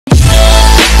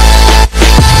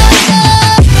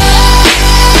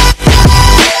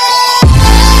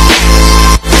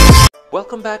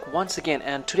back once again,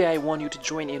 and today I want you to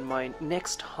join in my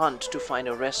next hunt to find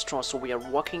a restaurant. So we are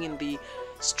walking in the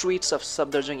streets of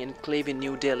Safdarjung Enclave in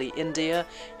New Delhi, India,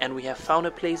 and we have found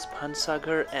a place,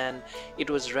 Bhansaghar, and it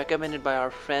was recommended by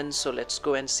our friends. So let's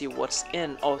go and see what's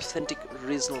in authentic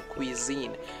regional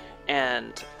cuisine.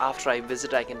 And after I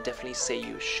visit, I can definitely say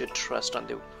you should trust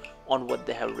on what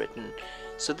they have written.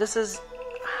 So this is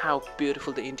how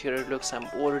beautiful the interior looks. I'm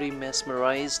already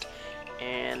mesmerized,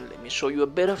 and let me show you a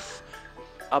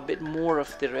bit more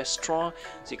of the restaurant.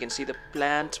 So you can see the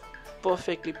plant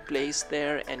perfectly placed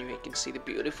there, and you can see the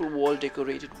beautiful wall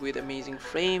decorated with amazing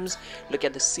frames. Look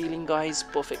at the ceiling, guys,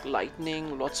 perfect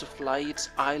lighting, lots of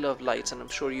lights. I love lights, and I'm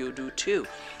sure you do too.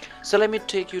 So let me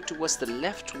take you towards the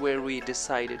left where we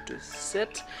decided to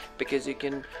sit, because you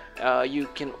can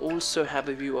also have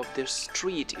a view of the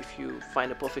street if you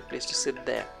find a perfect place to sit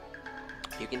there.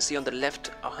 You can see on the left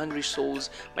hungry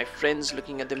souls, my friends,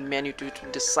 looking at the menu to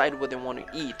decide what they want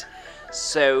to eat.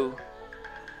 So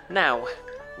now,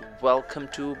 welcome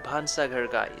to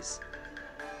Bhansaghar, guys.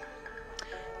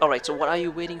 Alright, so what are you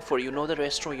waiting for? You know the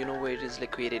restaurant, you know where it is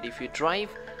located. If you drive,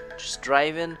 just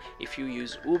drive in. If you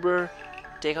use Uber,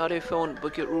 take out your phone,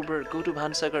 book your Uber, go to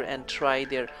Bhansaghar and try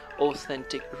their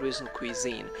authentic regional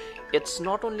cuisine. It's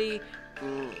not only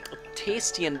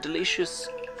tasty and delicious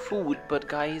food, but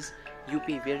guys, you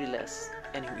pay very less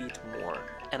and you eat more,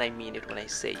 and I mean it when I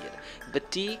say it. The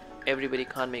tea, everybody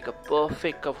can't make a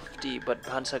perfect cup of tea, but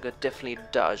Bhansaghar definitely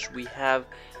does. We have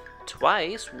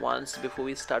twice, once before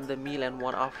we start the meal and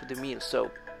one after the meal, so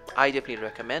I definitely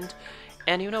recommend.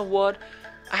 And you know what,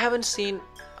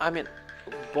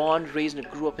 born, raised and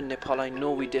grew up in Nepal. I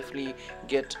know we definitely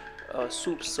get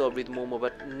soup served with momo,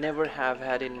 but never have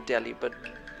had in Delhi, but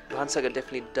Bhansaghar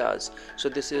definitely does. So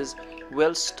this is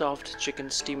well stuffed chicken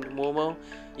steamed momo.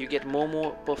 You get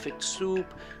momo, perfect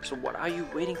soup. So what are you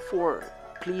waiting for?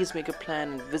 Please make a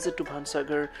plan and visit to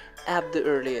Bhansaghar at the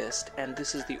earliest. And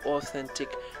this is the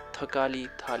authentic Thakali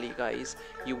thali, guys.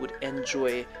 You would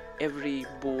enjoy every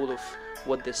bowl of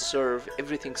what they serve.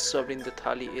 Everything served in the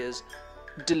thali is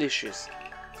delicious.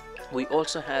 We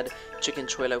also had chicken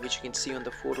choila, which you can see on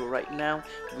the photo right now.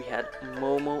 We had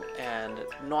momo, and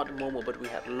not momo, but we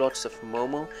had lots of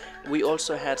momo. We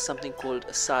also had something called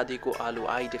sadi ko aloo.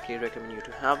 I definitely recommend you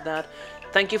to have that.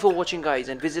 Thank you for watching, guys,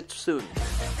 and visit soon.